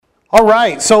All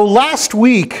right, so last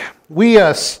week we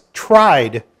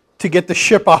tried to get the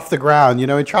ship off the ground.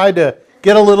 We tried to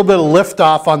get a little bit of lift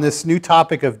off on this new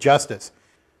topic of justice.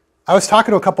 I was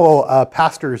talking to a couple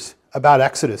pastors about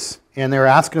Exodus, and they were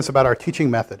asking us about our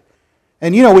teaching method.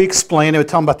 And we explained, I would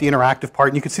tell them about the interactive part,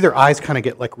 and you could see their eyes kind of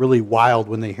get like really wild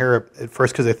when they hear it at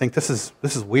first because they think this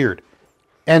is weird.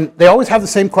 And they always have the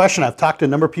same question. I've talked to a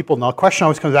number of people, and the question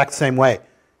always comes back the same way.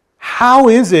 How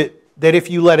is it that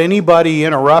if you let anybody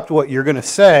interrupt what you're going to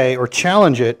say or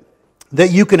challenge it,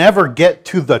 that you can ever get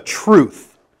to the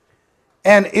truth?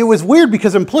 And it was weird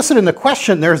because implicit in the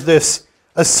question, there's this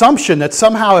assumption that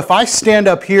somehow if I stand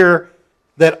up here,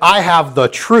 that I have the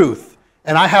truth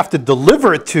and I have to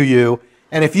deliver it to you,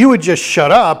 and if you would just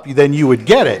shut up, then you would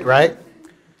get it, right?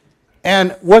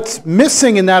 And what's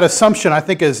missing in that assumption, I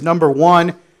think, is number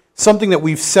one, something that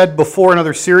we've said before in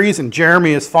other series, and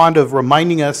Jeremy is fond of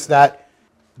reminding us that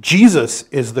Jesus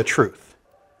is the truth,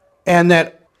 and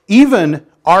that even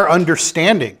our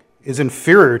understanding is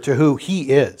inferior to who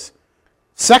he is.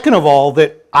 Second of all,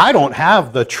 that I don't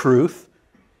have the truth,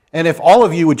 and if all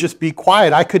of you would just be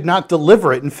quiet, I could not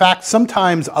deliver it. In fact,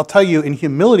 sometimes, I'll tell you in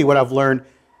humility what I've learned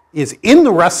is in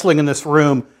the wrestling in this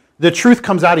room, the truth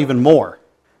comes out even more.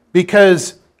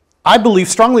 Because I believe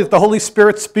strongly that the Holy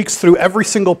Spirit speaks through every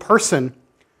single person,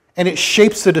 and it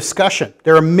shapes the discussion.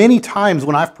 There are many times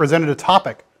when I've presented a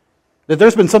topic that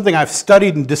there's been something I've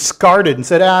studied and discarded and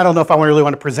said, I don't know if I really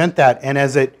want to present that. And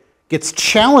as it gets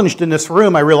challenged in this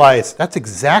room, I realize that's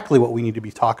exactly what we need to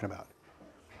be talking about.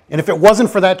 And if it wasn't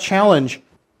for that challenge,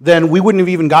 then we wouldn't have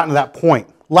even gotten to that point.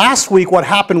 Last week, what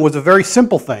happened was a very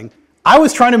simple thing. I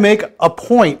was trying to make a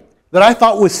point that I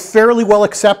thought was fairly well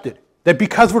accepted, that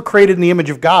because we're created in the image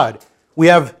of God, we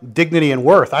have dignity and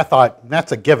worth. I thought,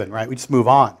 that's a given, right? We just move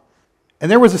on. And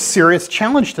there was a serious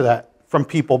challenge to that from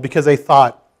people because they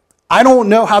thought, I don't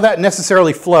know how that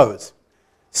necessarily flows.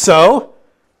 So,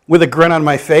 with a grin on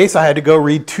my face, I had to go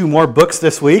read 2 more books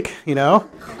this week, that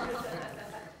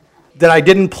I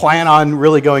didn't plan on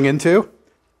really going into.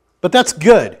 But that's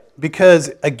good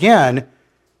because, again,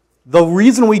 the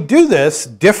reason we do this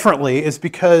differently is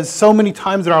because so many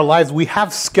times in our lives we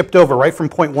have skipped over right from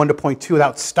point 1 to point 2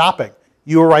 without stopping.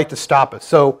 You were right to stop us.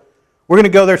 So, we're going to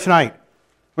go there tonight.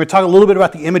 We're going to talk a little bit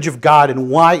about the image of God and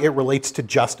why it relates to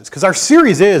justice. Because our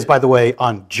series is, by the way,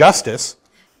 on justice.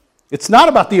 It's not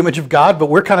about the image of God, but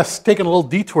we're kind of taking a little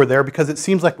detour there because it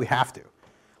seems like we have to.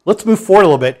 Let's move forward a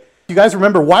little bit. You guys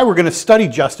remember why we're going to study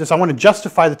justice. I want to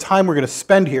justify the time we're going to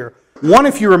spend here. One,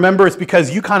 if you remember, is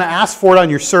because you kind of asked for it on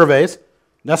your surveys.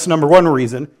 That's number one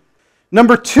reason.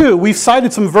 Number two, we've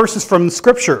cited some verses from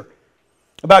Scripture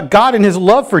about God and his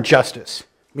love for justice.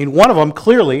 One of them,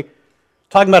 clearly,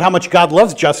 talking about how much God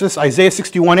loves justice, Isaiah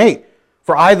 61:8.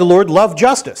 For I, the Lord, love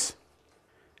justice.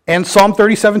 And Psalm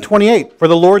 37:28. For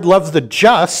the Lord loves the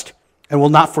just and will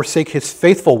not forsake his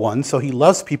faithful ones. So he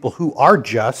loves people who are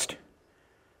just.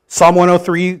 Psalm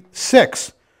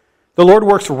 103:6. The Lord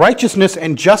works righteousness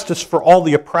and justice for all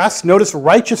the oppressed. Notice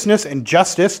righteousness and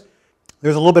justice.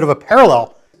 There's a little bit of a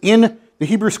parallel. In the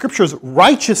Hebrew Scriptures,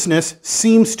 righteousness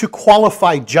seems to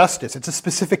qualify justice. It's a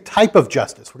specific type of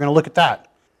justice. We're going to look at that.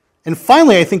 And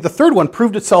finally, I think the third one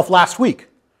proved itself last week.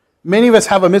 Many of us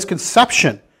have a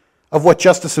misconception of what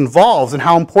justice involves and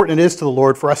how important it is to the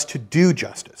Lord for us to do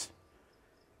justice.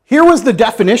 Here was the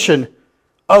definition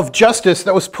of justice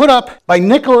that was put up by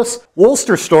Nicholas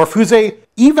Wolsterstorff, who's an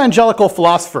evangelical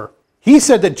philosopher. He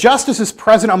said that justice is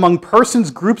present among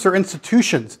persons, groups, or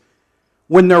institutions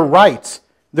when their rights,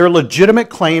 their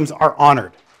legitimate claims are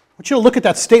honored. I want you to look at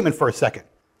that statement for a second.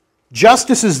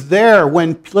 Justice is there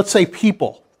when, let's say,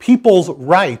 people's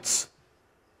rights,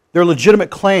 their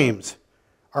legitimate claims,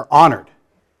 are honored.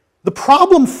 The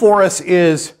problem for us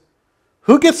is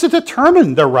who gets to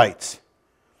determine their rights?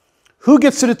 Who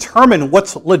gets to determine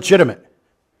what's legitimate?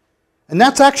 And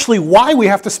that's actually why we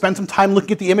have to spend some time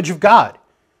looking at the image of God.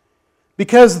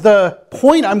 Because the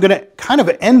point I'm going to kind of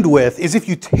end with is if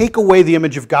you take away the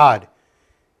image of God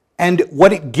and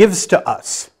what it gives to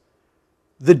us,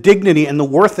 the dignity and the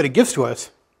worth that it gives to us,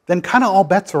 then kind of all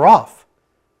bets are off.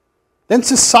 Then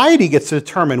society gets to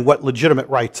determine what legitimate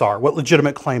rights are, what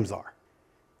legitimate claims are.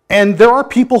 And there are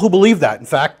people who believe that. In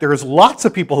fact, there's lots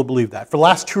of people who believe that. For the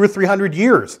last 200 or 300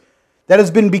 years, that has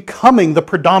been becoming the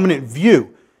predominant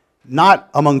view, not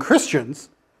among Christians,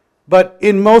 but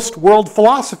in most world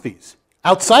philosophies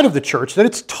outside of the church, that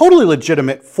it's totally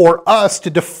legitimate for us to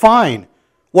define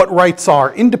what rights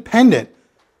are, independent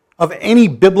of any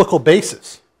biblical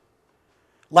basis.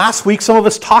 Last week, some of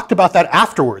us talked about that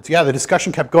afterwards. Yeah, the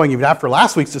discussion kept going even after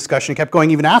last week's discussion. It kept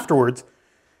going even afterwards.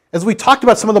 As we talked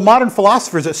about some of the modern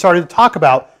philosophers that started to talk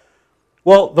about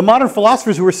Well, the modern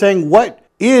philosophers who were saying, what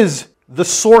is the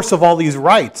source of all these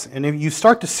rights? And if you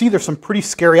start to see there's some pretty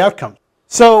scary outcomes.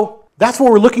 So that's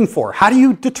what we're looking for. How do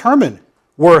you determine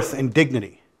worth and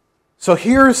dignity? So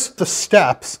here's the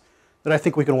steps that I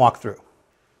think we can walk through.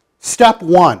 Step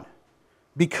one,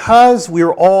 because we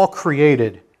are all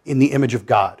created in the image of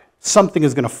God, something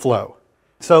is going to flow.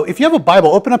 So if you have a Bible,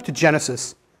 open up to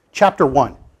Genesis chapter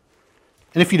 1.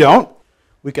 And if you don't,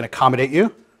 we can accommodate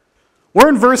you. We're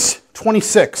in verse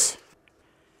 26.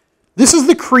 This is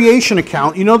the creation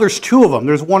account. You know there's two of them.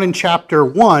 There's one in chapter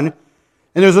 1, and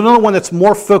there's another one that's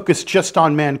more focused just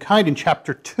on mankind in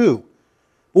chapter 2.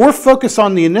 We're focused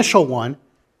on the initial one,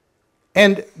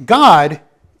 and God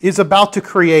is about to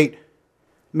create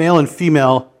male and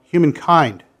female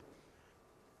humankind.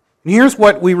 And here's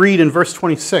what we read in verse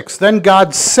 26. Then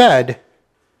God said,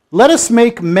 "Let us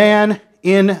make man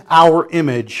in our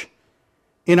image,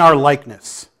 in our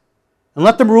likeness. And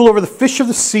let them rule over the fish of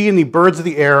the sea and the birds of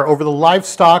the air, over the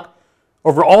livestock,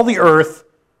 over all the earth,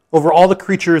 over all the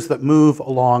creatures that move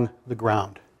along the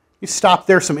ground." You stop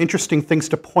there, some interesting things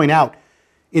to point out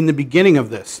in the beginning of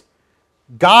this.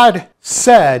 God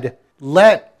said,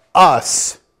 "Let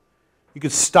us." You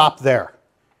could stop there.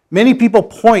 Many people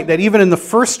point that even in the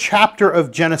first chapter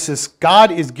of Genesis,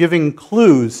 God is giving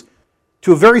clues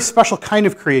to a very special kind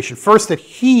of creation. First, that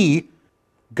He,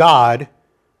 God,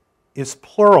 is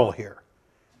plural here.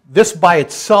 This by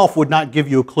itself would not give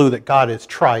you a clue that God is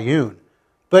triune.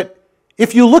 But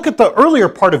if you look at the earlier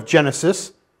part of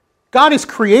Genesis, God is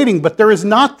creating, but there is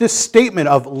not this statement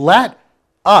of "let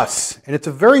us." And it's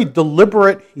a very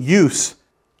deliberate use.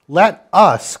 Let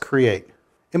us create,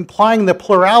 implying the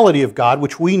plurality of God,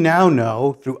 which we now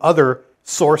know through other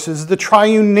sources, the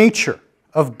triune nature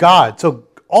of God. So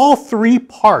all three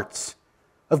parts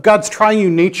of God's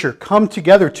triune nature come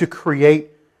together to create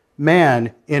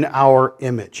man in our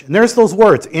image. And there's those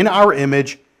words, in our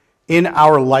image, in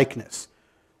our likeness.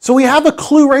 So we have a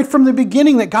clue right from the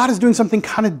beginning that God is doing something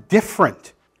kind of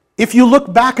different. If you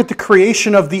look back at the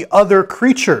creation of the other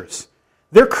creatures,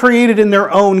 they're created in their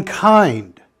own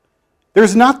kind.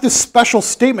 There's not this special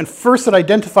statement, first, that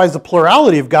identifies the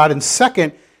plurality of God, and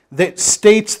second, that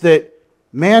states that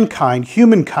mankind,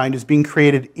 humankind, is being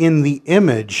created in the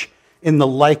image, in the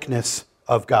likeness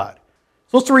of God.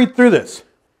 So let's read through this.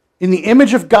 In the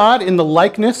image of God, in the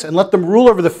likeness, and let them rule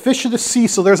over the fish of the sea.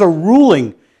 So there's a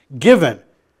ruling given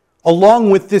along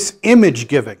with this image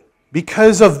giving.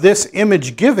 Because of this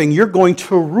image giving, you're going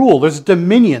to rule. There's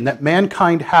dominion that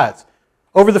mankind has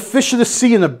over the fish of the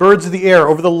sea and the birds of the air,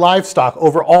 over the livestock,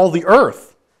 over all the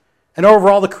earth, and over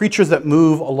all the creatures that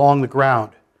move along the ground.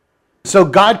 So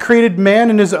God created man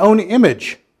in His own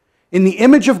image. In the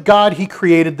image of God, He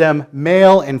created them,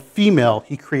 male and female,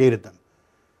 He created them.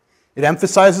 It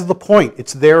emphasizes the point.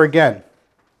 It's there again.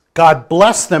 God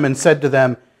blessed them and said to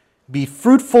them, "Be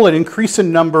fruitful and increase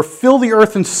in number, fill the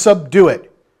earth and subdue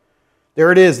it."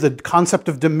 There it is, the concept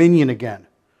of dominion again.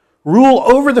 "Rule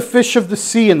over the fish of the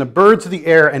sea and the birds of the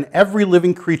air and every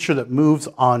living creature that moves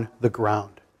on the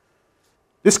ground."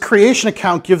 This creation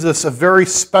account gives us a very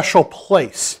special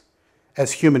place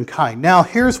as humankind. Now,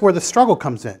 here's where the struggle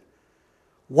comes in.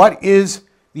 What is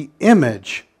the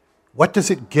image? What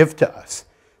does it give to us?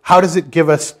 How does it give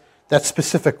us that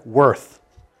specific worth?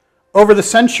 Over the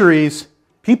centuries,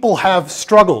 people have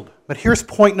struggled. But here's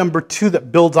point number 2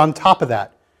 that builds on top of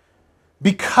that.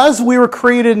 Because we were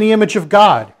created in the image of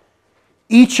God,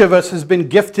 each of us has been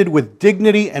gifted with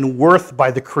dignity and worth by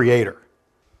the Creator.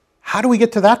 How do we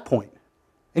get to that point?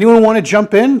 Anyone want to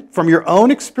jump in from your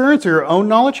own experience or your own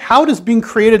knowledge? How does being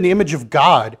created in the image of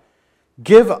God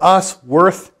give us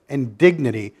worth and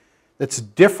dignity that's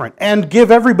different and give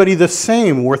everybody the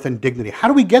same worth and dignity? How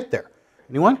do we get there?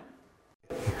 Anyone?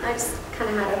 I just kind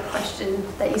of had a question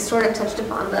that you sort of touched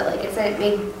upon, but like it said it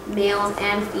made males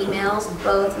and females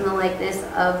both in the likeness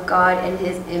of God and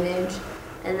His image,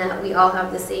 and that we all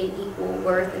have the same equal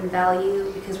worth and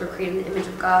value because we're created in the image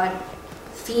of God,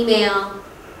 female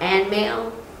and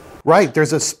male. Right,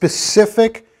 there's a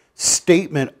specific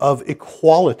statement of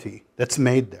equality that's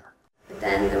made there.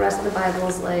 Then the rest of the Bible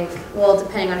is like, well,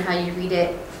 depending on how you read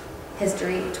it,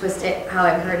 history, twist it, how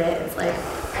I've heard it, it's like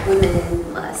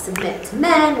women must submit to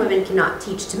men, women cannot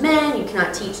teach to men, you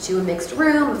cannot teach to a mixed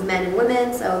room of men and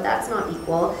women, so that's not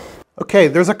equal. Okay,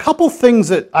 there's a couple things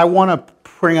that I want to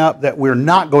bring up that we're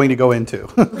not going to go into.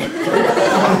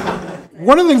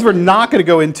 One of the things we're not going to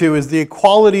go into is the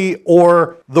equality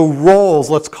or the roles,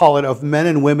 let's call it, of men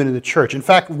and women in the church. In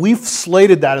fact, we've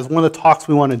slated that as one of the talks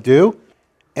we want to do.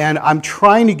 And I'm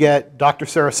trying to get Dr.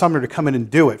 Sarah Sumner to come in and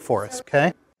do it for us,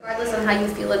 okay? Regardless of how you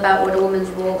feel about what a woman's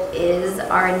role is,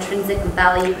 our intrinsic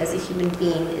value as a human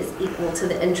being is equal to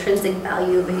the intrinsic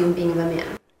value of a human being of a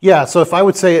man. Yeah, so if I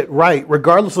would say it right,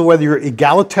 regardless of whether you're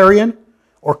egalitarian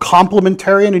or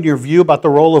complementarian in your view about the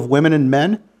role of women and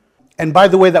men, and by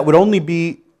the way, that would only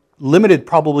be limited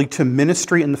probably to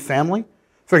ministry in the family.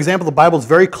 For example, the Bible is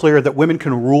very clear that women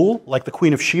can rule, like the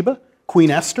Queen of Sheba, Queen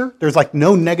Esther. There's like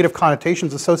no negative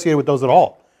connotations associated with those at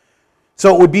all.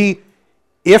 So it would be,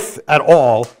 if at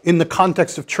all, in the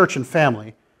context of church and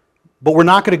family, but we're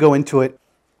not going to go into it.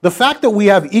 The fact that we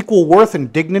have equal worth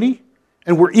and dignity,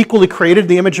 and we're equally created in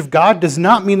the image of God, does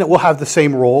not mean that we'll have the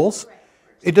same roles.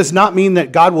 It does not mean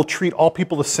that God will treat all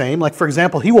people the same. Like, for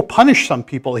example, he will punish some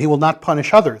people, he will not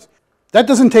punish others. That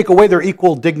doesn't take away their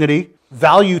equal dignity,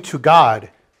 value to God.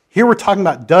 Here we're talking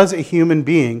about, does a human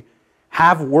being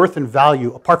have worth and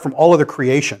value apart from all other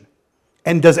creation?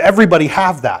 And does everybody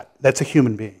have that that's a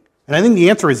human being? And I think the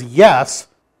answer is yes,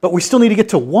 but we still need to get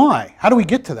to why. How do we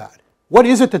get to that? What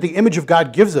is it that the image of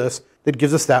God gives us that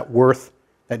gives us that worth,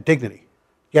 that dignity?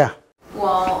 Yeah.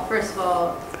 Well, first of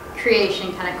all,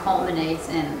 creation kind of culminates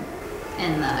in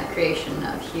the creation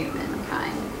of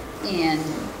humankind and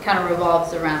kind of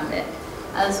revolves around it,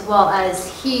 as well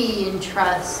as he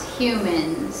entrusts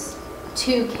humans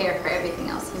to care for everything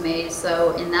else he made.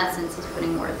 So in that sense, he's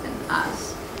putting worth in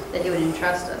us, that he would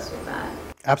entrust us with that.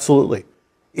 Absolutely.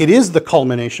 It is the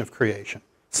culmination of creation.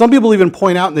 Some people even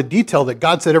point out in the detail that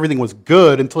God said everything was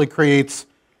good until he creates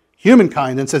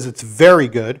humankind and says it's very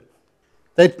good.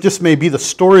 That just may be the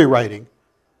story writing.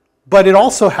 But it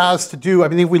also has to do, I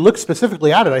mean, if we look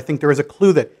specifically at it, I think there is a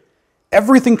clue that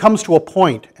everything comes to a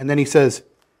point, and then he says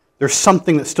there's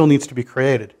something that still needs to be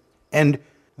created. And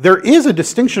there is a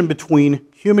distinction between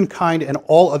humankind and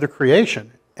all other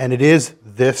creation, and it is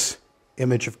this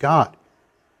image of God.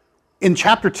 In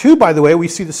chapter 2, by the way, we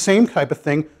see the same type of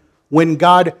thing when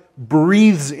God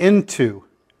breathes into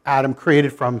Adam,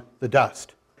 created from the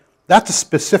dust. That's a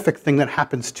specific thing that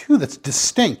happens too that's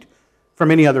distinct from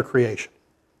any other creation.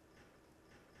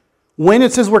 When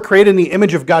it says we're created in the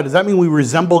image of God, does that mean we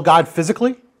resemble God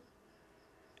physically?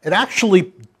 It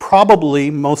actually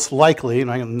probably, most likely, and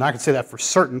I'm not going to say that for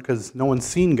certain because no one's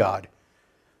seen God,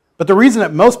 but the reason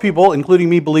that most people, including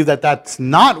me, believe that that's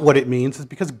not what it means is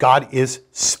because God is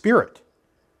spirit.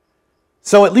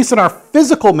 So at least in our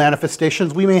physical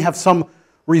manifestations, we may have some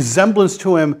resemblance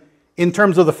to him in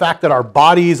terms of the fact that our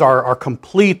bodies are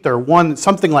complete, they're one,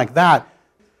 something like that.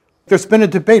 There's been a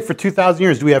debate for 2,000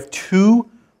 years. Do we have two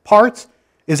parts?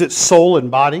 Is it soul and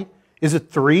body? Is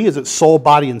it three? Is it soul,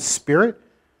 body, and spirit?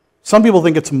 Some people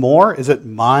think it's more. Is it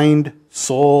mind,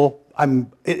 soul?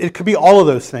 It could be all of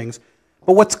those things.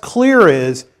 But what's clear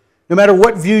is, no matter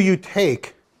what view you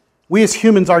take, we as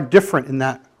humans are different in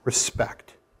that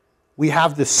respect. We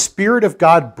have the Spirit of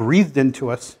God breathed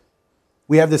into us.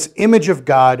 We have this image of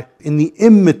God in the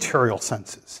immaterial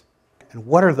senses. And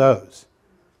what are those?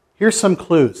 Here's some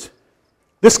clues.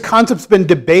 This concept's been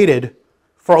debated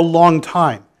for a long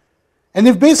time. And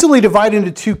they've basically divided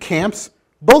into two camps.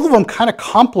 Both of them kind of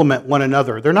complement one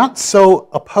another. They're not so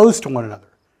opposed to one another.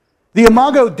 The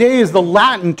Imago Dei is the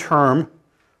Latin term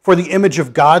for the image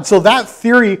of God. So that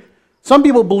theory, some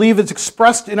people believe, is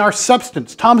expressed in our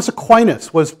substance. Thomas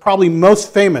Aquinas was probably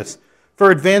most famous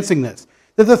for advancing this.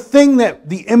 That the thing that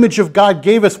the image of God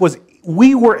gave us was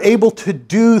we were able to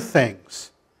do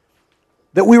things.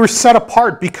 That we were set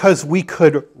apart because we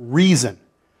could reason.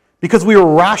 Because we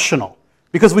were rational.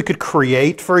 Because we could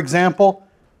create, for example.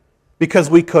 Because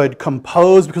we could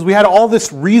compose. Because we had all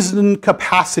this reason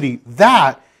capacity.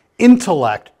 That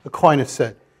intellect, Aquinas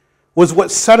said, was what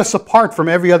set us apart from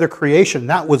every other creation.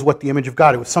 That was what the image of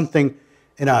God, it was something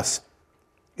in us.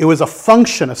 It was a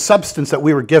function, a substance that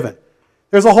we were given.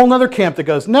 There's a whole other camp that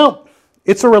goes, no,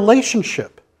 it's a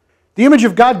relationship. The image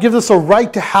of God gives us a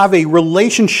right to have a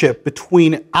relationship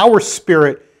between our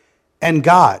spirit and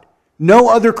God. No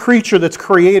other creature that's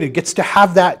created gets to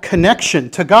have that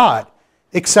connection to God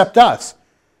except us.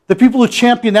 The people who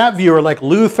champion that view are like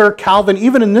Luther, Calvin,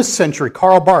 even in this century,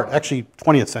 Karl Barth, actually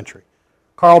 20th century.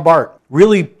 Karl Barth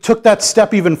really took that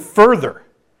step even further,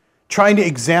 trying to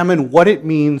examine what it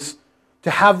means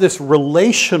to have this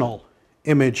relational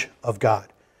image of God.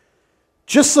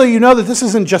 Just so you know that this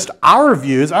isn't just our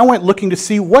views, I went looking to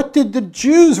see what did the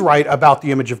Jews write about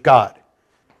the image of God.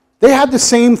 They had the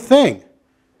same thing.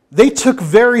 They took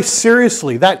very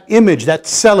seriously that image, that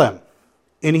tselem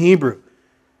in Hebrew.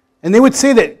 And they would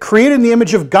say that created in the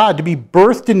image of God, to be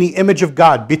birthed in the image of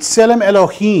God, B'Tselem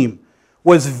Elohim,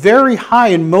 was very high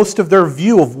in most of their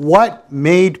view of what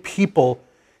made people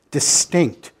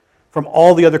distinct from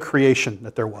all the other creation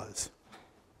that there was.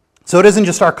 So it isn't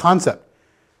just our concept.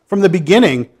 From the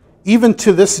beginning, even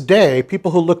to this day, people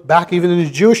who look back, even in the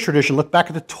Jewish tradition, look back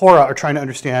at the Torah, are trying to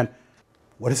understand,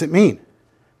 what does it mean?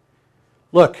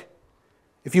 Look,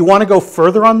 if you want to go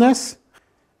further on this,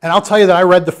 and I'll tell you that I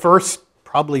read the first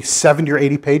probably 70 or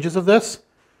 80 pages of this,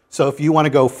 so if you want to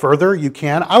go further, you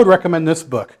can. I would recommend this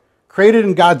book, Created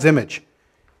in God's Image.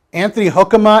 Anthony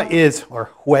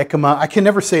Hoekema, I can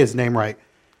never say his name right.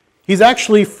 He's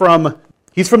from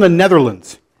the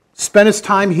Netherlands. Spent his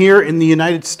time here in the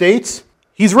United States.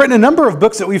 He's written a number of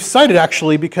books that we've cited,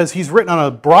 actually, because he's written on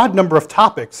a broad number of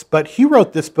topics. But he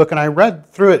wrote this book, and I read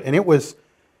through it, and it was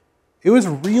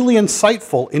really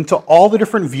insightful into all the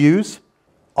different views,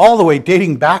 all the way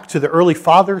dating back to the early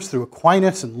fathers through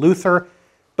Aquinas and Luther,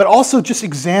 but also just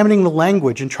examining the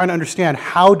language and trying to understand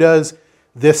how does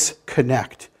this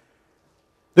connect.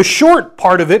 The short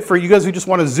part of it, for you guys who just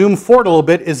want to zoom forward a little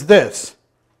bit, is this.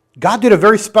 God did a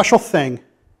very special thing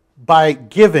by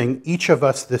giving each of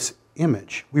us this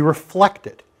image. We reflect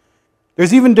it.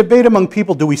 There's even debate among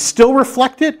people, do we still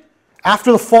reflect it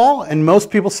after the fall? And most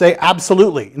people say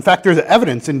absolutely. In fact, there's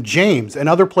evidence in James and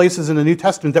other places in the New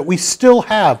Testament that we still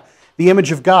have the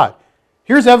image of God.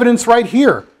 Here's evidence right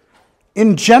here.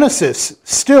 In Genesis,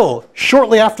 still,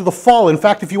 shortly after the fall, in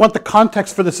fact, if you want the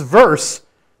context for this verse,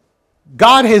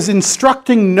 God is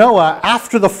instructing Noah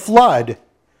after the flood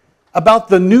about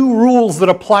the new rules that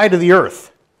apply to the earth.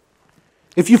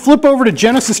 If you flip over to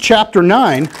Genesis chapter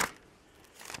 9,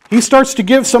 he starts to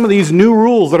give some of these new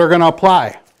rules that are going to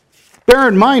apply. Bear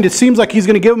in mind, it seems like he's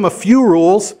going to give them a few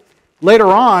rules. Later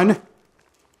on,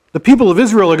 the people of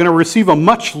Israel are going to receive a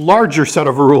much larger set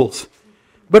of rules.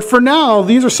 But for now,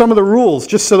 these are some of the rules,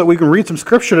 just so that we can read some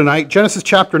scripture tonight. Genesis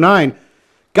chapter 9.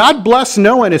 God blessed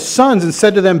Noah and his sons and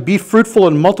said to them, be fruitful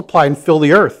and multiply and fill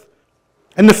the earth.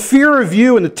 And the fear of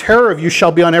you and the terror of you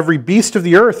shall be on every beast of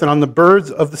the earth and on the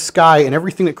birds of the sky and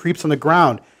everything that creeps on the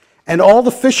ground and all the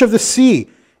fish of the sea.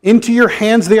 Into your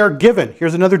hands they are given.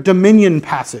 Here's another dominion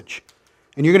passage.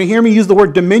 And you're going to hear me use the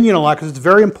word dominion a lot because it's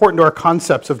very important to our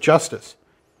concepts of justice.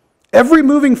 Every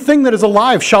moving thing that is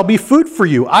alive shall be food for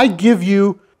you. I give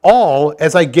you all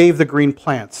as I gave the green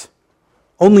plants.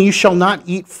 Only you shall not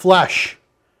eat flesh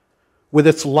with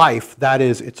its life, that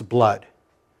is, its blood.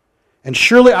 And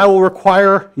surely I will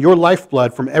require your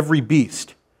lifeblood from every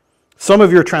beast. Some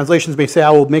of your translations may say, I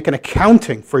will make an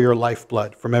accounting for your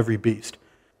lifeblood from every beast.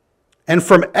 And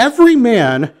from every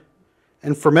man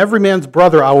and from every man's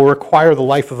brother I will require the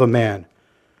life of a man.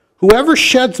 Whoever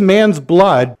sheds man's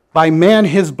blood, by man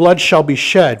his blood shall be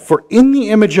shed, for in the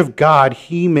image of God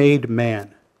he made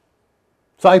man.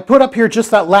 So I put up here just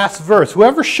that last verse.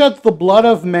 Whoever sheds the blood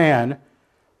of man,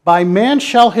 by man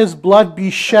shall his blood be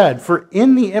shed, for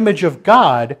in the image of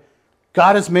God,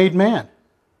 God has made man.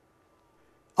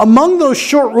 Among those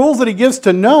short rules that he gives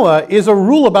to Noah is a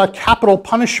rule about capital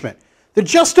punishment. The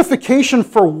justification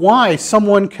for why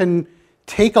someone can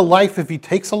take a life if he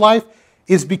takes a life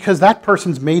is because that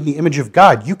person's made in the image of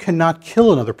God. You cannot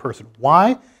kill another person.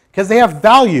 Why? Because they have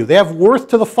value. They have worth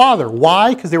to the Father.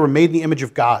 Why? Because they were made in the image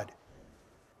of God.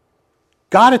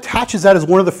 God attaches that as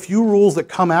one of the few rules that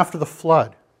come after the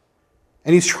flood.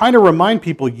 And he's trying to remind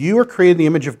people, you are created in the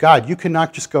image of God. You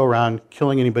cannot just go around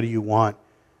killing anybody you want.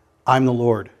 I'm the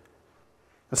Lord.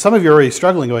 Now, some of you are already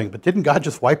struggling going, but didn't God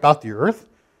just wipe out the earth?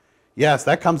 Yes,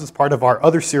 that comes as part of our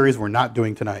other series we're not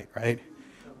doing tonight, right?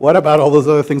 What about all those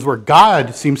other things where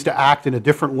God seems to act in a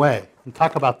different way? We'll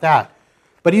talk about that.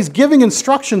 But he's giving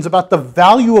instructions about the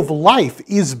value of life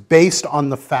is based on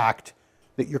the fact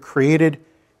that you're created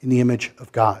in the image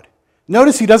of God.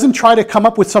 Notice he doesn't try to come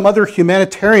up with some other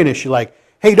humanitarian issue like,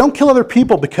 hey, don't kill other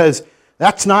people because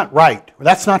that's not right, or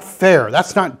that's not fair,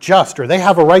 that's not just, or they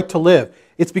have a right to live.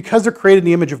 It's because they're created in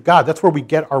the image of God. That's where we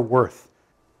get our worth.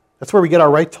 That's where we get our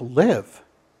right to live.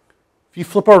 If you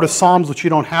flip over to Psalms, which you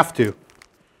don't have to,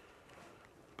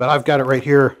 but I've got it right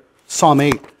here, Psalm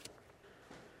 8.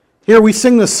 Here we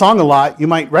sing this song a lot. You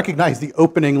might recognize the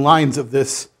opening lines of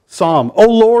this psalm. O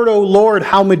Lord,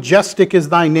 how majestic is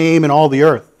thy name in all the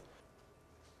earth.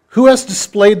 Who has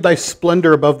displayed thy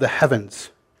splendor above the heavens?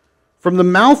 From the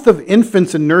mouth of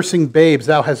infants and nursing babes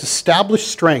thou hast established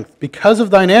strength because of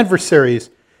thine adversaries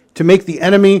to make the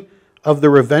enemy of the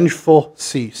revengeful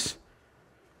cease.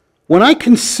 When I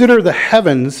consider the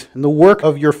heavens and the work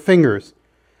of your fingers,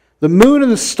 the moon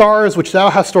and the stars which thou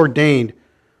hast ordained,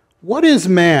 what is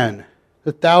man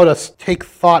that thou dost take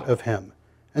thought of him,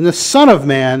 and the son of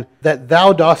man that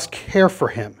thou dost care for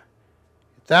him?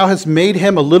 Thou hast made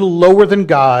him a little lower than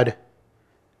God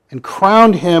and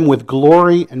crowned him with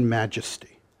glory and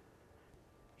majesty.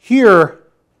 Here,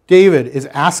 David is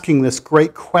asking this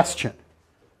great question.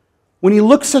 When he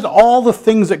looks at all the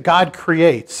things that God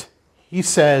creates, he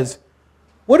says,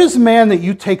 "What is man that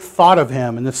you take thought of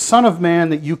him, and the son of man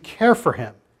that you care for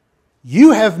him?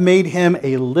 You have made him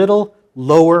a little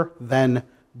lower than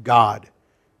God."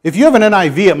 If you have an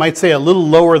NIV, it might say a little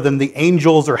lower than the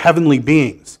angels or heavenly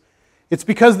beings. It's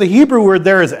because the Hebrew word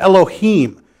there is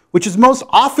Elohim, which is most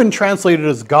often translated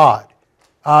as God.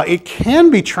 It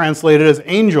can be translated as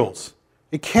angels.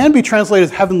 It can be translated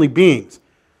as heavenly beings.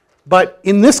 But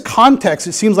in this context,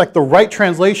 it seems like the right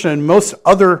translation, and most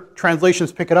other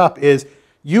translations pick it up, is,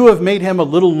 "You have made him a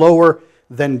little lower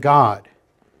than God."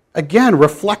 Again,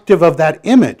 reflective of that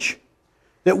image,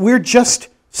 that we're just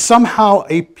somehow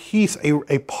a piece,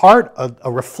 a part,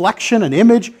 a reflection, an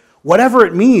image, whatever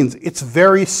it means, it's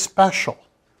very special.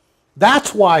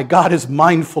 That's why God is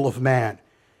mindful of man.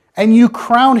 And you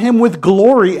crown him with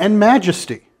glory and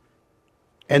majesty.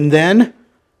 And then,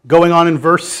 going on in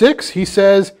verse 6, he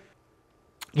says,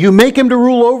 "You make him to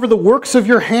rule over the works of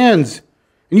your hands,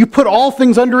 and you put all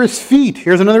things under his feet."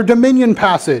 Here's another dominion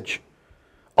passage.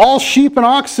 "All sheep and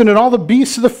oxen and all the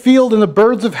beasts of the field and the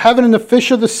birds of heaven and the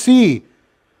fish of the sea.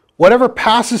 Whatever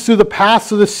passes through the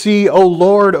paths of the sea, O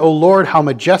Lord, how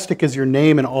majestic is your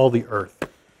name in all the earth."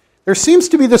 There seems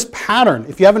to be this pattern,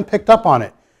 if you haven't picked up on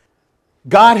it.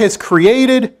 God has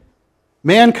created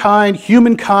mankind,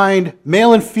 humankind,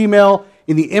 male and female,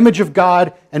 in the image of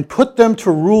God, and put them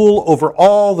to rule over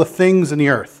all the things in the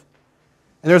earth.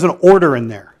 And there's an order in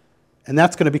there. And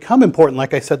that's going to become important,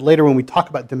 like I said later when we talk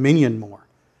about dominion more.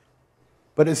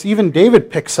 But as even David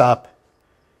picks up,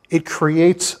 it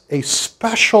creates a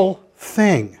special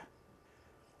thing.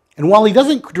 And while he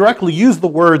doesn't directly use the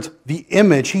words the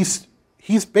image,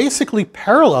 he's basically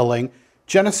paralleling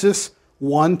Genesis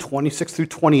 1, 26 through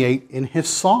 28 in his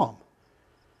psalm.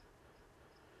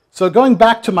 So going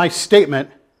back to my statement,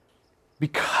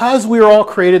 because we are all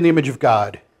created in the image of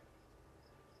God,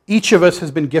 each of us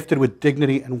has been gifted with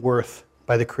dignity and worth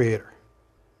by the Creator.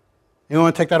 Anyone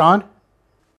want to take that on?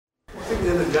 I think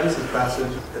in the Genesis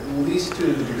passage, at least to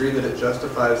the degree that it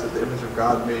justifies that the image of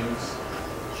God means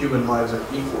human lives are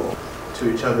equal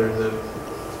to each other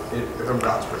from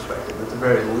God's perspective, at the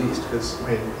very least. Because,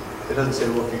 it doesn't say,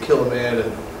 well, if you kill a man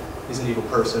and he's an evil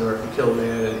person, or if you kill a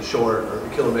man and he's short, or if you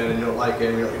kill a man and you don't like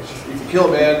him, if you kill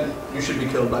a man, you should be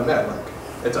killed by men.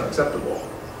 It's unacceptable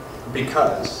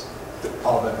because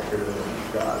all men are created in the image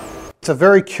of God. It's a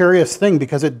very curious thing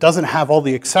because it doesn't have all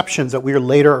the exceptions that we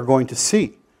later are going to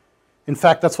see. In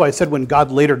fact, that's why I said when God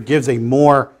later gives a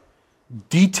more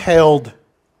detailed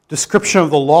description of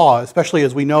the law, especially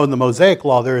as we know in the Mosaic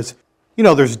law, there's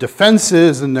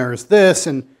defenses and there's this,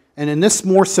 and in this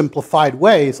more simplified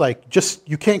way, it's like just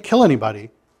you can't kill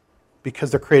anybody because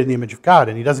they're created in the image of God.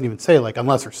 And he doesn't even say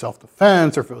unless they're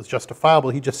self-defense or if it was justifiable.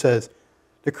 He just says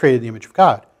they're created in the image of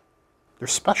God. They're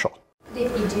special.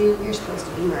 If you do, you're supposed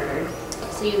to be murdered.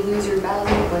 So you lose your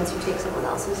value once you take someone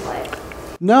else's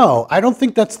life. No, I don't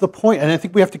think that's the point. And I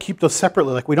think we have to keep those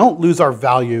separately. We don't lose our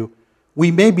value. We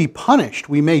may be punished.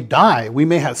 We may die. We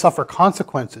may suffer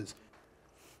consequences.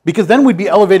 Because then we'd be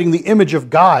elevating the image of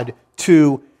God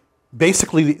to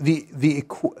basically it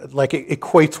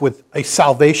equates with a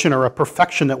salvation or a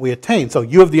perfection that we attain. So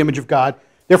you have the image of God,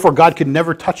 therefore God could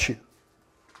never touch you.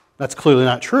 That's clearly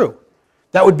not true.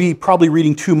 That would be probably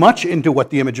reading too much into what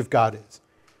the image of God is.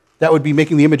 That would be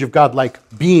making the image of God like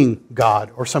being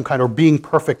God or some kind, or being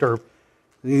perfect, or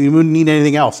you wouldn't need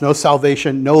anything else. No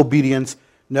salvation, no obedience,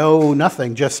 no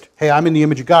nothing. Just, hey, I'm in the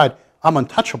image of God. I'm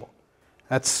untouchable.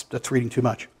 That's reading too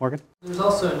much. Morgan? There's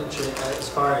also an interest as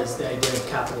far as the idea of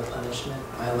capital punishment.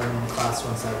 I learned in class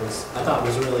once I thought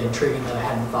was really intriguing that I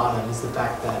hadn't thought of, is the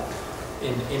fact that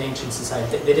in ancient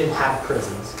society they didn't have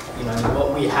prisons.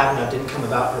 What we have now didn't come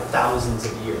about for thousands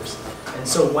of years. And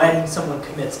so when someone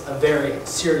commits a very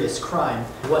serious crime,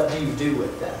 what do you do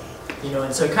with them?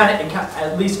 And so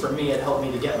at least for me, it helped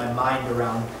me to get my mind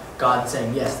around God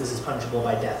saying, yes, this is punishable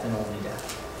by death and only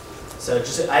death. So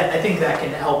I think that can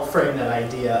help frame that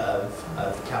idea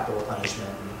of capital punishment.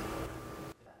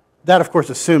 That, of course,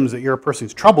 assumes that you're a person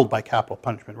who's troubled by capital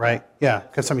punishment, right? Yeah,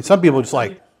 because, some people just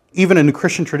even in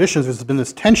Christian traditions, there's been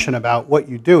this tension about what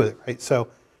you do with it, right? So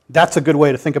that's a good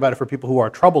way to think about it for people who are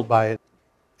troubled by it.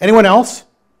 Anyone else?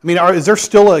 Is there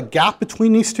still a gap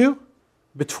between these two?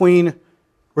 Between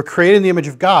we're created in the image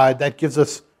of God, that gives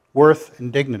us worth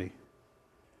and dignity.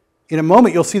 In a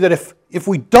moment, you'll see that if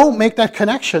we don't make that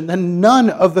connection, then none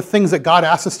of the things that God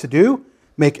asks us to do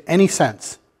make any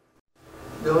sense.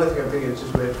 The only thing I'm thinking is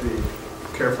just we have to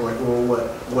be careful,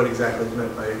 what exactly is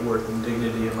meant by worth and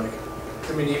dignity, and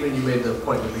even you made the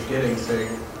point in the beginning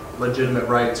saying legitimate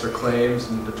rights or claims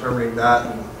and determining that,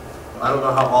 and I don't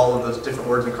know how all of those different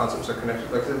words and concepts are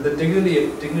connected. Like the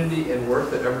dignity and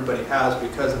worth that everybody has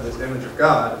because of this image of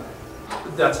God,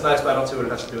 that's nice, but I don't see what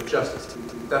it has to do with justice.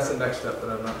 That's the next step, but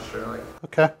I'm not sure. Like,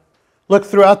 Okay. Look,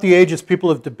 throughout the ages, people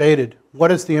have debated,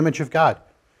 what is the image of God?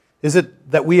 Is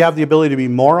it that we have the ability to be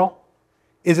moral?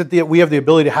 Is it that we have the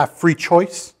ability to have free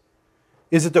choice?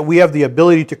 Is it that we have the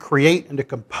ability to create and to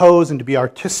compose and to be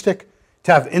artistic,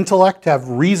 to have intellect, to have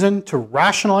reason, to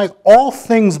rationalize? All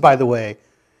things, by the way,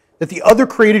 that the other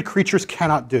created creatures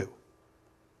cannot do.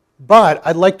 But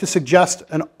I'd like to suggest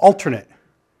an alternate.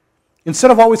 Instead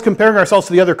of always comparing ourselves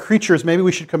to the other creatures, maybe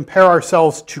we should compare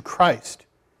ourselves to Christ.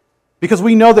 Because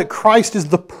we know that Christ is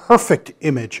the perfect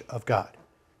image of God.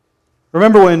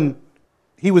 Remember when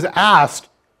he was asked,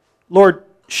 Lord,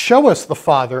 show us the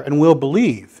Father and we'll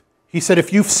believe. He said,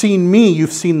 if you've seen me,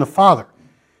 you've seen the Father.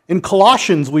 In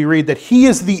Colossians, we read that he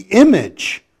is the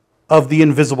image of the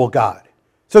invisible God.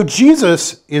 So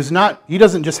Jesus is not, he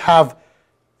doesn't just have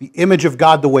the image of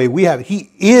God the way we have it.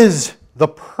 He is the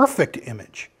perfect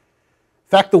image. In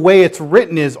fact, the way it's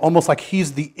written is almost like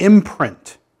he's the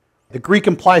imprint. The Greek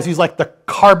implies he's like the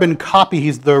carbon copy.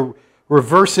 He's the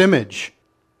reverse image.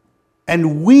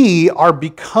 And we are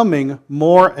becoming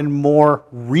more and more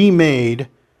remade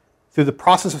through the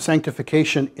process of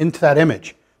sanctification into that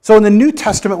image. So in the New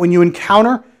Testament, when you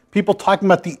encounter people talking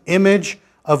about the image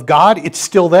of God, it's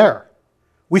still there.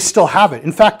 We still have it.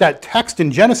 In fact, that text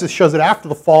in Genesis shows that after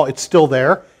the fall, it's still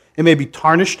there. It may be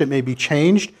tarnished, it may be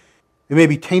changed, it may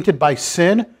be tainted by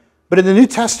sin. But in the New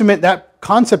Testament, that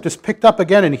concept is picked up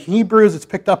again in Hebrews, it's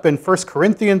picked up in 1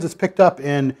 Corinthians, it's picked up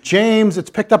in James, it's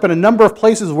picked up in a number of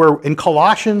places where, in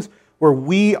Colossians, where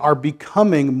we are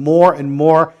becoming more and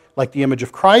more like the image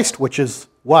of Christ, which is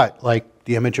what? Like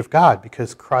the image of God,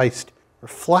 because Christ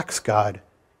reflects God.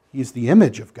 He's the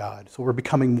image of God. So we're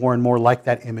becoming more and more like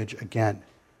that image again.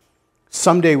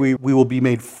 Someday we will be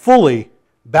made fully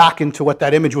back into what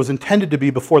that image was intended to be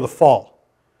before the fall.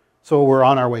 So we're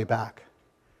on our way back.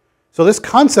 So this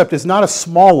concept is not a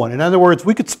small one. In other words,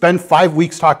 we could spend 5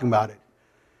 weeks talking about it.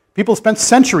 People spent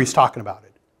centuries talking about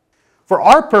it. For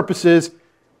our purposes,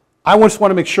 I just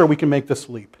want to make sure we can make this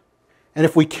leap. And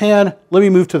if we can, let me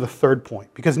move to the third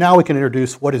point, because now we can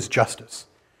introduce what is justice.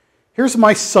 Here's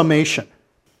my summation.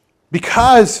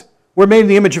 Because we're made in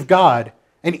the image of God,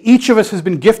 and each of us has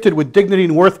been gifted with dignity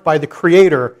and worth by the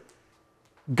Creator,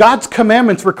 God's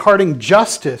commandments regarding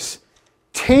justice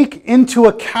take into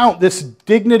account this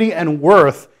dignity and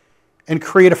worth and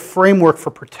create a framework for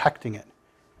protecting it.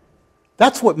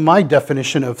 That's what my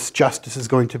definition of justice is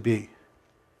going to be.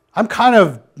 I'm kind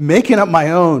of making up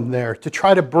my own there to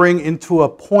try to bring into a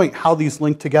point how these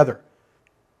link together.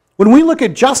 When we look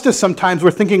at justice, sometimes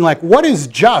we're thinking like, what is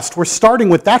just? We're starting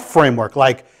with that framework,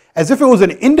 like as if it was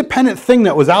an independent thing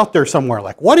that was out there somewhere.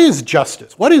 Like, what is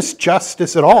justice? What is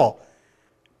justice at all?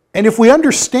 And if we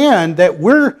understand that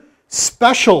we're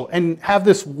special and have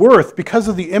this worth because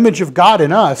of the image of God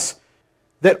in us,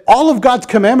 that all of God's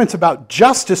commandments about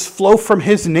justice flow from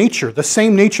his nature, the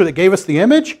same nature that gave us the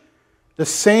image, the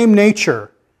same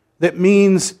nature that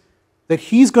means that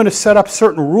he's going to set up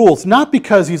certain rules, not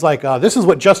because he's like, this is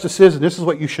what justice is and this is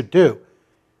what you should do.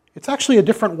 It's actually a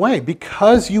different way.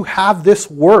 Because you have this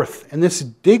worth and this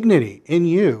dignity in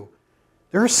you,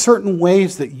 there are certain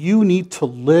ways that you need to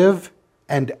live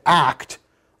and act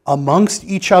amongst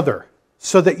each other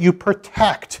so that you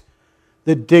protect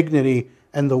the dignity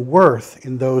and the worth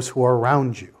in those who are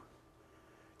around you.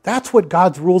 That's what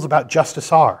God's rules about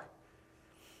justice are.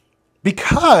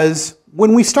 Because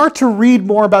when we start to read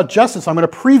more about justice, I'm going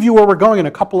to preview where we're going in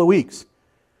a couple of weeks.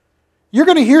 You're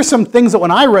going to hear some things that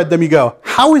when I read them, you go,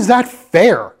 how is that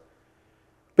fair?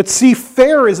 But see,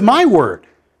 fair is my word.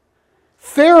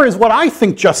 Fair is what I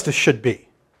think justice should be.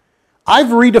 I've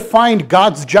redefined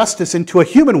God's justice into a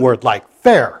human word like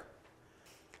fair.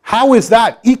 How is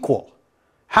that equal?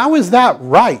 How is that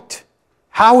right?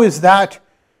 How is that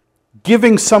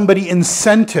giving somebody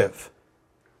incentive?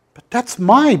 But that's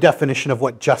my definition of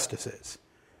what justice is.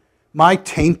 My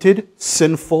tainted,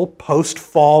 sinful,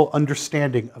 post-fall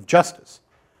understanding of justice.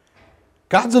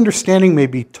 God's understanding may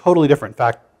be totally different. In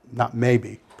fact, not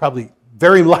maybe, probably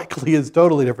very likely is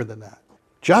totally different than that.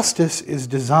 Justice is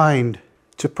designed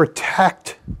to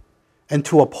protect and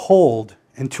to uphold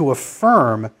and to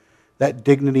affirm that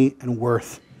dignity and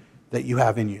worth that you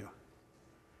have in you.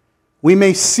 We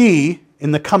may see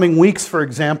in the coming weeks, for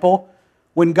example,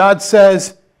 when God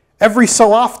says, every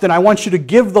so often I want you to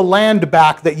give the land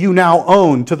back that you now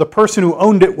own to the person who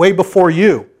owned it way before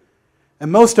you.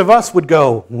 And most of us would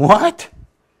go, what?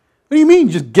 What do you mean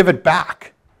just give it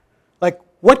back? Like,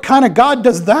 what kind of God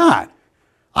does that?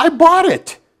 I bought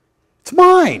it. It's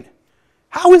mine.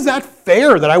 How is that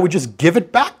fair that I would just give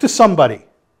it back to somebody?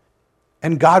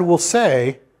 And God will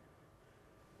say,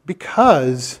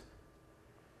 because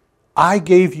I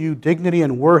gave you dignity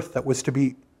and worth that was to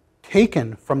be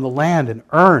taken from the land and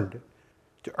earned,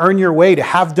 to earn your way, to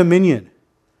have dominion.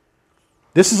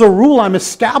 This is a rule I'm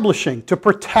establishing to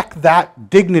protect that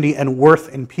dignity and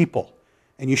worth in people,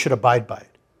 and you should abide by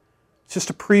it. It's just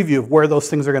a preview of where those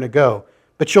things are going to go.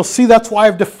 But you'll see that's why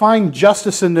I've defined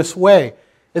justice in this way,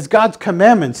 as God's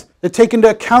commandments that take into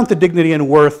account the dignity and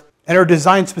worth and are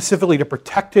designed specifically to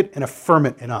protect it and affirm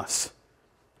it in us.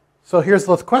 So here's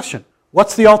the question.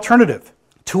 What's the alternative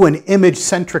to an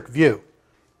image-centric view?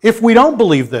 If we don't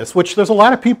believe this, which there's a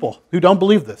lot of people who don't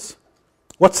believe this,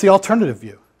 what's the alternative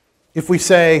view? If we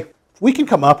say, we can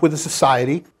come up with a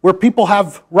society where people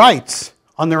have rights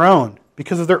on their own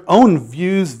because of their own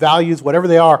views, values, whatever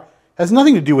they are, has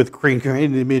nothing to do with creating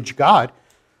an image of God.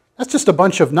 That's just a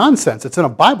bunch of nonsense. It's in a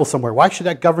Bible somewhere. Why should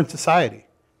that govern society?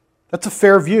 That's a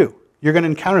fair view. You're going to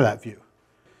encounter that view.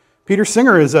 Peter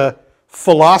Singer is a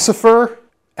philosopher,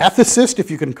 ethicist, if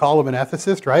you can call him an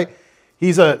ethicist, right?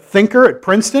 He's a thinker at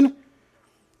Princeton,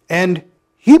 and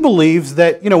he believes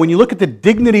that, when you look at the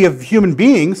dignity of human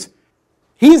beings,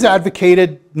 he's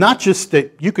advocated not just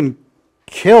that you can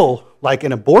kill, like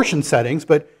in abortion settings,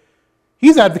 but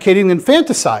he's advocating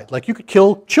infanticide, like you could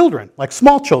kill children, like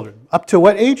small children, up to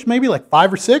what age? Maybe like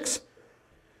 5 or 6?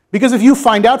 Because if you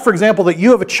find out, for example, that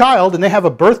you have a child and they have a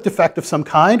birth defect of some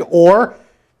kind, or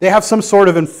they have some sort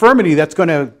of infirmity that's going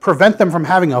to prevent them from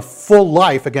having a full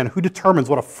life. Again, who determines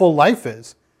what a full life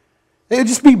is? It would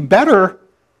just be better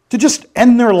to just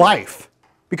end their life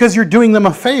because you're doing them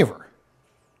a favor.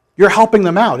 You're helping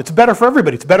them out. It's better for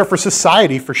everybody. It's better for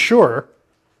society for sure.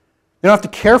 They don't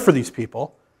have to care for these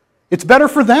people. It's better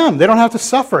for them. They don't have to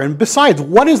suffer. And besides,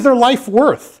 what is their life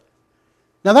worth?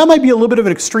 Now that might be a little bit of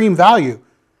an extreme value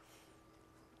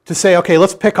to say, okay,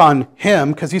 let's pick on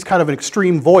him because he's kind of an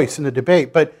extreme voice in the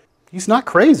debate, but he's not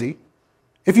crazy.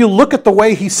 If you look at the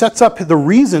way he sets up the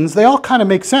reasons, they all kind of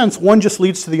make sense. One just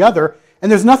leads to the other,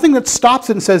 and there's nothing that stops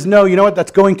it and says, no, you know what,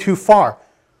 that's going too far.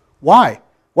 Why?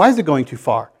 Why is it going too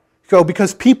far? So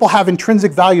because people have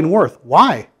intrinsic value and worth.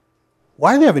 Why?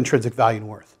 Why do they have intrinsic value and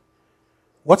worth?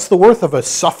 What's the worth of a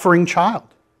suffering child?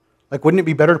 Like, wouldn't it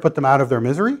be better to put them out of their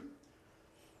misery?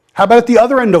 How about at the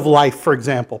other end of life, for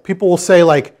example? People will say,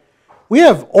 like, we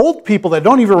have old people that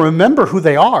don't even remember who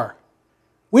they are.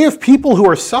 We have people who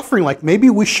are suffering, like maybe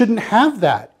we shouldn't have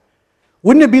that.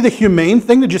 Wouldn't it be the humane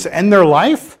thing to just end their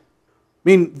life? I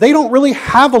mean, they don't really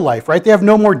have a life, right? They have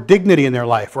no more dignity in their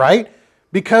life, right?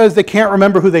 Because they can't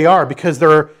remember who they are, because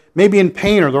they're maybe in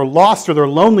pain, or they're lost, or they're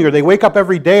lonely, or they wake up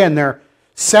every day and they're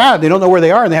sad, they don't know where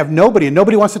they are, and they have nobody, and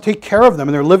nobody wants to take care of them,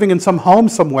 and they're living in some home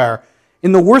somewhere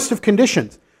in the worst of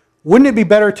conditions. Wouldn't it be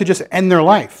better to just end their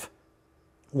life?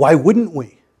 Why wouldn't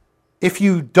we? If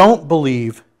you don't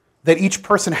believe that each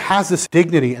person has this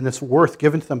dignity and this worth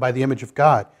given to them by the image of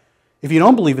God, if you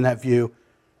don't believe in that view,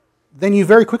 then you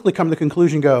very quickly come to the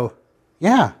conclusion and go,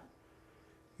 yeah,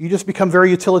 you just become very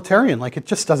utilitarian, like it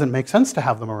just doesn't make sense to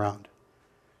have them around.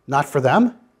 Not for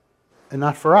them, and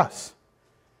not for us.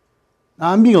 Now,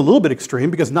 I'm being a little bit extreme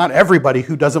because not everybody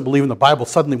who doesn't believe in the Bible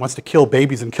suddenly wants to kill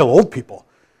babies and kill old people.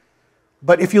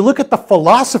 But if you look at the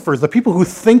philosophers, the people who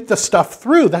think the stuff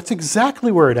through, that's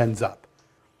exactly where it ends up.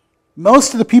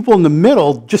 Most of the people in the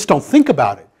middle just don't think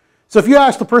about it. So if you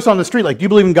ask the person on the street, like, do you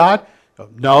believe in God? Go,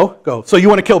 no. Go, so you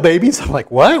want to kill babies? I'm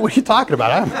like, what? What are you talking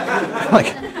about? I'm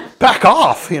like, back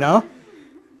off,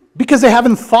 Because they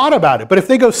haven't thought about it. But if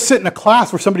they go sit in a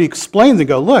class where somebody explains and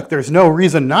go, look, there's no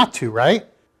reason not to, right?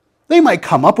 They might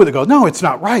come up with it and go, no, it's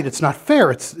not right, it's not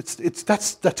fair,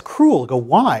 that's cruel. Go,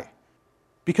 why?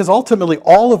 Because ultimately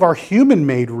all of our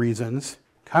human-made reasons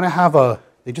kind of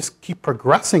they just keep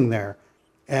progressing there.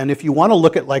 And if you want to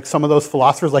look at like some of those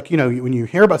philosophers, like, when you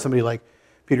hear about somebody like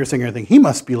Peter Singer, you think he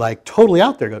must be like totally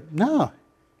out there. Go, no,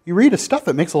 you read his stuff,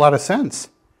 it makes a lot of sense.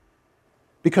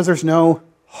 Because there's no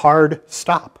hard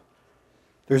stop.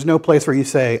 There's no place where you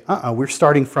say, we're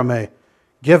starting from a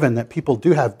given that people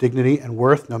do have dignity and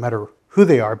worth no matter who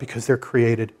they are because they're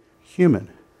created human.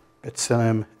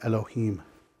 B'Tselem Elohim.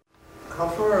 How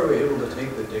far are we able to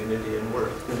take the dignity and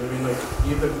worth? Because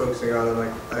you've been focusing on,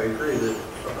 and I agree that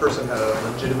a person had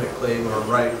a legitimate claim or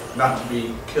right not to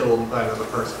be killed by another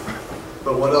person.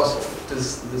 But what else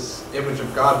does this image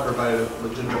of God provide a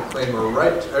legitimate claim or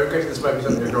right? I guess this might be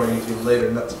something you're going into later,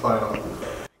 and that's fine.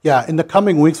 Yeah, in the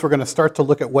coming weeks, we're going to start to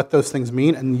look at what those things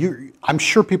mean, and I'm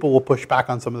sure people will push back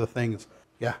on some of the things.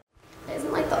 Yeah.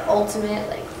 Isn't like the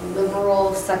ultimate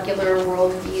liberal secular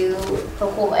worldview the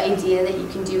whole idea that you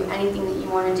can do anything that you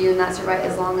want to do and that's your right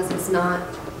as long as it's not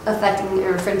affecting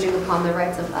or infringing upon the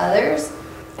rights of others.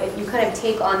 If you kind of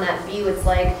take on that view, it's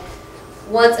like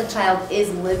once a child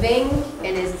is living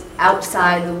and is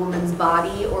outside the woman's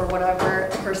body or whatever,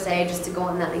 per se, just to go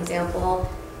on that example,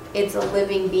 it's a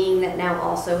living being that now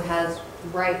also has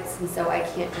rights, and so I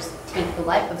can't just take the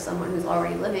life of someone who's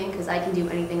already living because I can do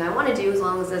anything I want to do as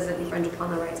long as it doesn't infringe upon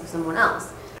the rights of someone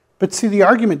else. But see, the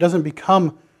argument doesn't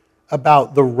become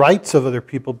about the rights of other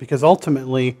people, because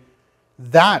ultimately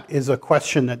that is a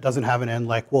question that doesn't have an end,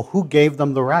 like, well, who gave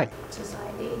them the right?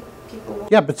 Society, people.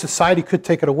 Yeah, but society could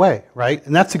take it away, right?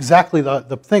 And that's exactly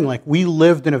the thing. Like, we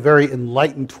lived in a very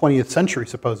enlightened 20th century,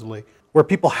 supposedly, where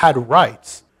people had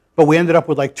rights. But we ended up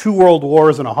with like 2 world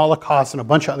wars and a Holocaust and a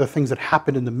bunch of other things that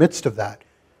happened in the midst of that.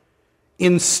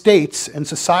 In states and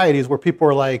societies where people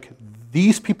are like,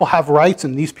 these people have rights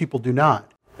and these people do not.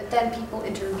 But then people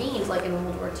intervened, like in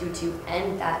World War II, to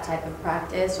end that type of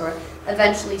practice, or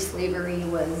eventually slavery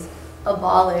was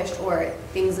abolished, or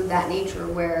things of that nature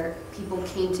where people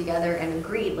came together and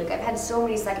agreed. Like, I've had so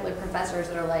many secular professors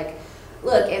that are like,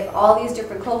 look, if all these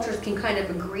different cultures can kind of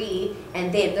agree,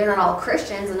 and they're not all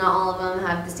Christians, and not all of them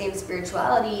have the same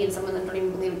spirituality, and some of them don't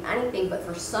even believe in anything, but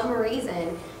for some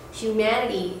reason,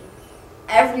 humanity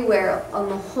everywhere on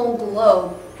the whole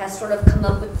globe has sort of come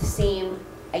up with the same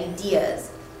ideas,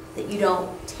 that you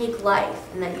don't take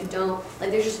life, and that you don't,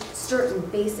 like, there's just certain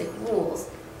basic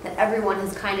rules that everyone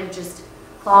has kind of just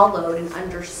followed and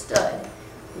understood.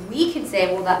 We could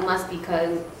say, well, that must be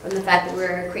because from the fact that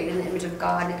we're created in the image of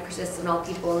God and it persists in all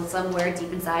people, and somewhere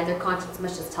deep inside their conscience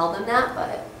must just tell them that.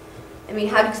 But I mean,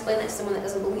 how do you explain that to someone that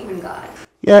doesn't believe in God?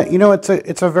 Yeah, you know, it's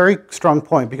a very strong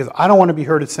point, because I don't want to be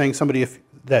heard as saying somebody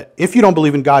that if you don't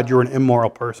believe in God, you're an immoral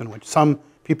person, which some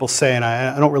people say, and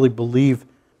I don't really believe.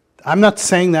 I'm not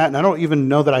saying that, and I don't even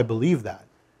know that I believe that.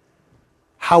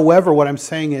 However, what I'm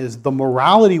saying is the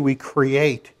morality we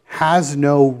create has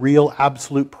no real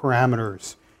absolute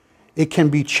parameters. It can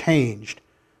be changed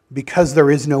because there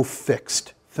is no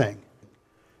fixed thing.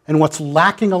 And what's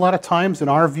lacking a lot of times in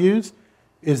our views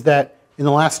is that in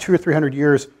the last 200 or 300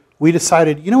 years, we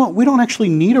decided, you know what, we don't actually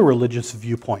need a religious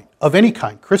viewpoint of any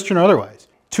kind, Christian or otherwise,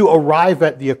 to arrive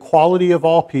at the equality of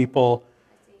all people,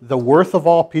 the worth of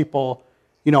all people,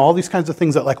 you know, all these kinds of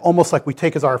things that like almost like we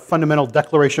take as our fundamental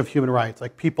declaration of human rights.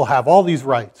 Like, people have all these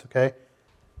rights, okay?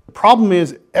 The problem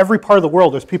is, every part of the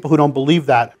world, there's people who don't believe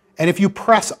that. And if you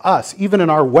press us, even in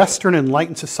our Western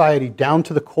enlightened society, down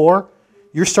to the core,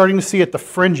 you're starting to see at the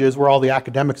fringes, where all the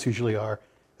academics usually are,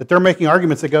 that they're making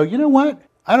arguments that go, you know what?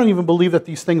 I don't even believe that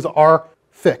these things are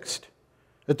fixed.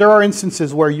 That there are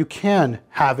instances where you can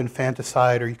have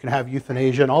infanticide or you can have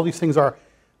euthanasia, and all these things are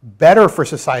better for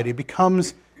society. It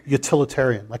becomes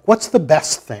utilitarian. Like, what's the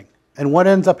best thing? And what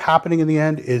ends up happening in the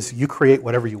end is you create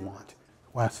whatever you want.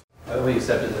 Wes? Have we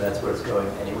accepted that that's where it's going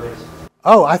anyways?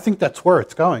 Oh, I think that's where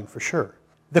it's going, for sure.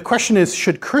 The question is,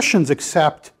 should Christians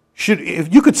accept,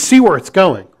 if you could see where it's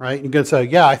going, right? You could say,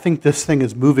 yeah, I think this thing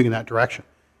is moving in that direction.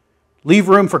 Leave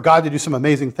room for God to do some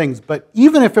amazing things. But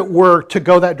even if it were to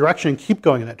go that direction and keep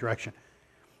going in that direction,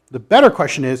 the better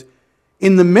question is,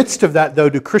 in the midst of that, though,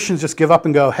 do Christians just give up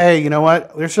and go, hey, you know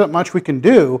what, there's not much we can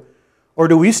do? Or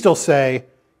do we still say,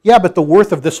 yeah, but the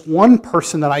worth of this one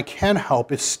person that I can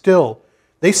help is still,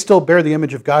 they still bear the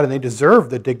image of God and they deserve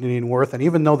the dignity and worth, and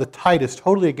even though the tide is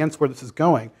totally against where this is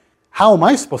going, how am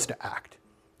I supposed to act?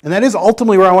 And that is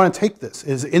ultimately where I want to take this,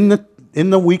 is in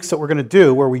the weeks that we're going to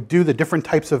do, where we do the different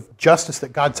types of justice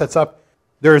that God sets up,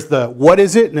 there's the what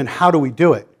is it and then how do we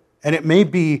do it? And it may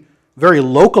be very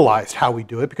localized how we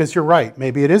do it, because you're right,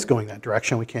 maybe it is going that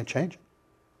direction, we can't change it.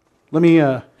 Let me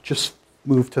just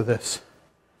move to this.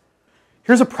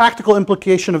 Here's a practical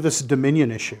implication of this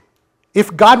dominion issue.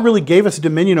 If God really gave us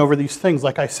dominion over these things,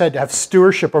 like I said, to have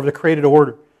stewardship over the created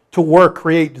order, to work,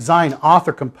 create, design,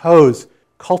 author, compose,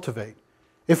 cultivate,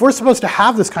 if we're supposed to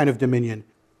have this kind of dominion,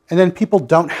 and then people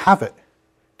don't have it,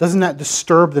 doesn't that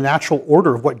disturb the natural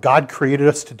order of what God created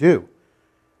us to do?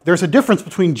 There's a difference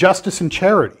between justice and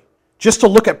charity. Just to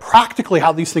look at practically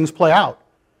how these things play out.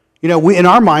 You know, in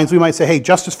our minds, we might say, hey,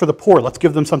 justice for the poor, let's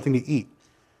give them something to eat.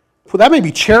 Well, that may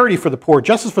be charity for the poor.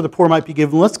 Justice for the poor might be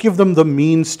given, let's give them the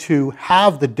means to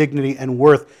have the dignity and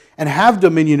worth and have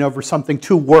dominion over something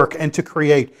to work and to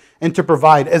create and to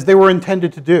provide as they were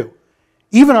intended to do.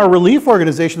 Even our relief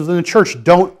organizations in the church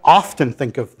don't often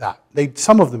think of that.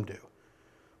 Some of them do.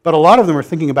 But a lot of them are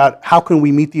thinking about how can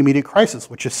we meet the immediate crisis,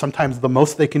 which is sometimes the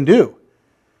most they can do.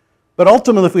 But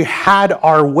ultimately, if we had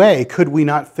our way, could we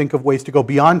not think of ways to go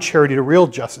beyond charity to real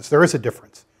justice? There is a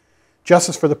difference.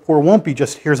 Justice for the poor won't be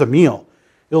just, here's a meal.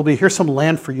 It'll be, here's some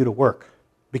land for you to work,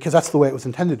 because that's the way it was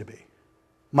intended to be.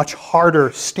 Much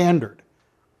harder standard.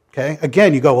 Okay?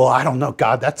 Again, you go, well, I don't know,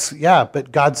 God,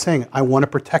 but God's saying, I want to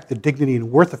protect the dignity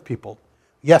and worth of people.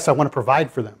 Yes, I want to provide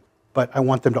for them, but I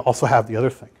want them to also have the other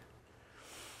thing.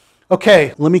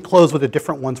 Okay, let me close with the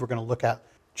different ones we're going to look at,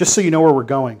 just so you know where we're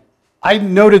going. I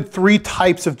noted 3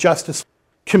 types of justice: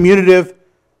 commutative,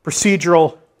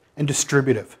 procedural, and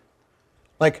distributive.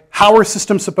 Like, how are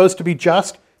systems supposed to be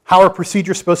just? How are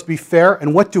procedures supposed to be fair?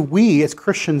 And what do we as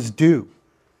Christians do?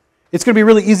 It's going to be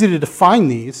really easy to define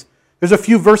these. There's a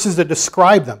few verses that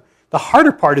describe them. The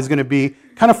harder part is going to be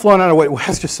kind of flowing out of what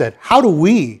Wes just said. How do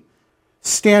we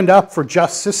stand up for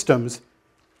just systems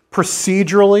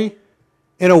procedurally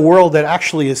in a world that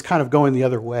actually is kind of going the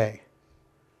other way?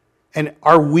 And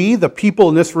are we, the people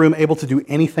in this room, able to do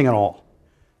anything at all?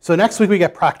 So next week we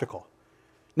get practical.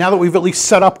 Now that we've at least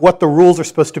set up what the rules are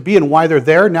supposed to be and why they're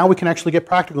there, now we can actually get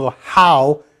practical.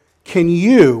 How can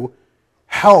you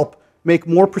help make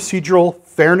more procedural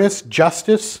fairness,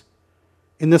 justice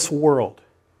in this world?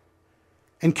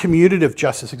 And commutative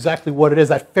justice, exactly what it is,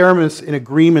 that fairness in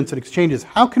agreements and exchanges.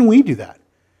 How can we do that?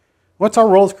 What's our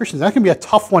role as Christians? That can be a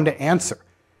tough one to answer,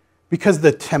 because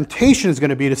the temptation is going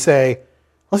to be to say,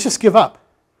 let's just give up.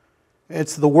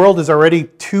 The world is already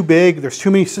too big, there's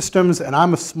too many systems, and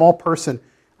I'm a small person.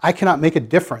 I cannot make a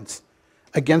difference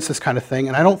against this kind of thing.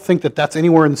 And I don't think that that's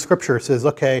anywhere in the Scripture. It says,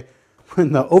 okay,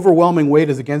 when the overwhelming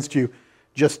weight is against you,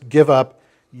 just give up.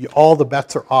 All the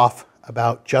bets are off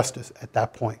about justice at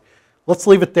that point. Let's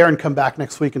leave it there and come back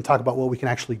next week and talk about what we can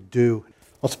actually do.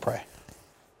 Let's pray.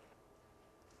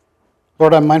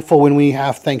 Lord, I'm mindful when we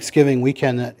have Thanksgiving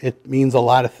weekend that it means a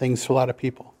lot of things to a lot of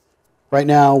people. Right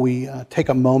now, we take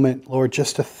a moment, Lord,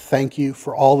 just to thank you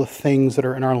for all the things that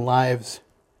are in our lives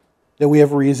that we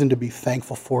have reason to be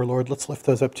thankful for. Lord, let's lift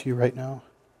those up to you right now.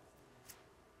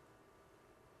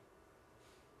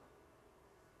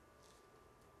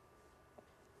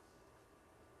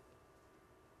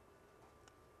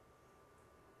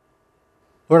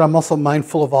 Lord, I'm also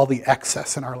mindful of all the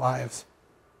excess in our lives,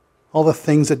 all the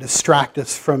things that distract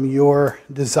us from your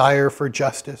desire for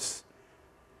justice,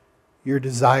 your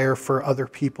desire for other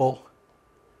people,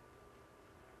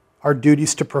 our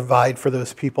duties to provide for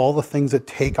those people, all the things that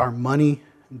take our money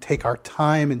and take our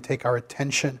time and take our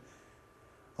attention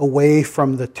away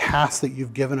from the task that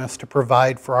you've given us to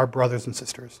provide for our brothers and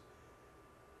sisters.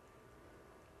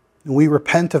 And we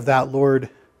repent of that, Lord,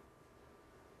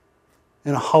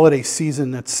 in a holiday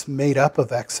season that's made up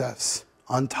of excess,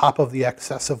 on top of the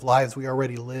excess of lives we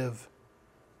already live.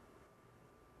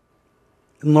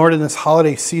 And Lord, in this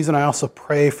holiday season, I also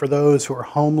pray for those who are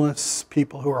homeless,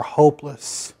 people who are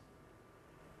hopeless,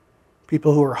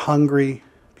 people who are hungry,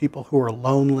 people who are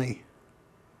lonely,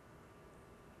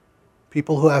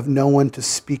 people who have no one to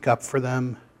speak up for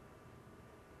them,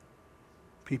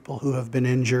 people who have been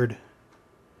injured.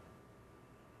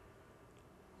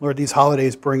 Lord, these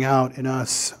holidays bring out in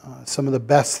us some of the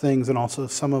best things and also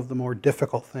some of the more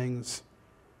difficult things.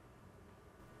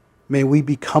 May we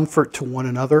be comfort to one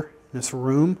another in this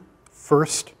room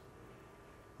first,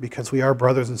 because we are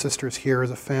brothers and sisters here as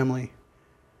a family.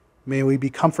 May we be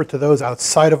comfort to those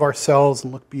outside of ourselves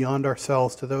and look beyond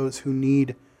ourselves to those who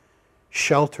need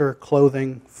shelter,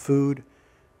 clothing, food,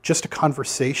 just a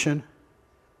conversation,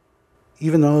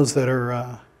 even those that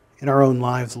are in our own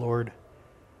lives, Lord,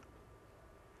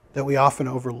 that we often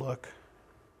overlook.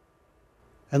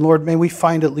 And Lord, may we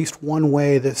find at least one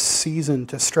way this season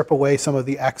to strip away some of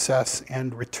the excess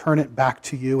and return it back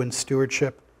to you in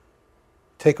stewardship.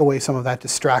 Take away some of that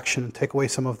distraction and take away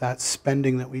some of that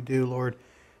spending that we do, Lord,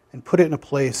 and put it in a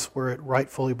place where it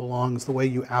rightfully belongs, the way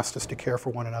you asked us to care for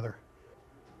one another.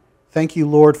 Thank you,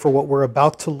 Lord, for what we're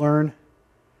about to learn.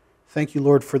 Thank you,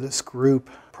 Lord, for this group.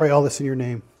 Pray all this in your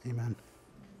name. Amen.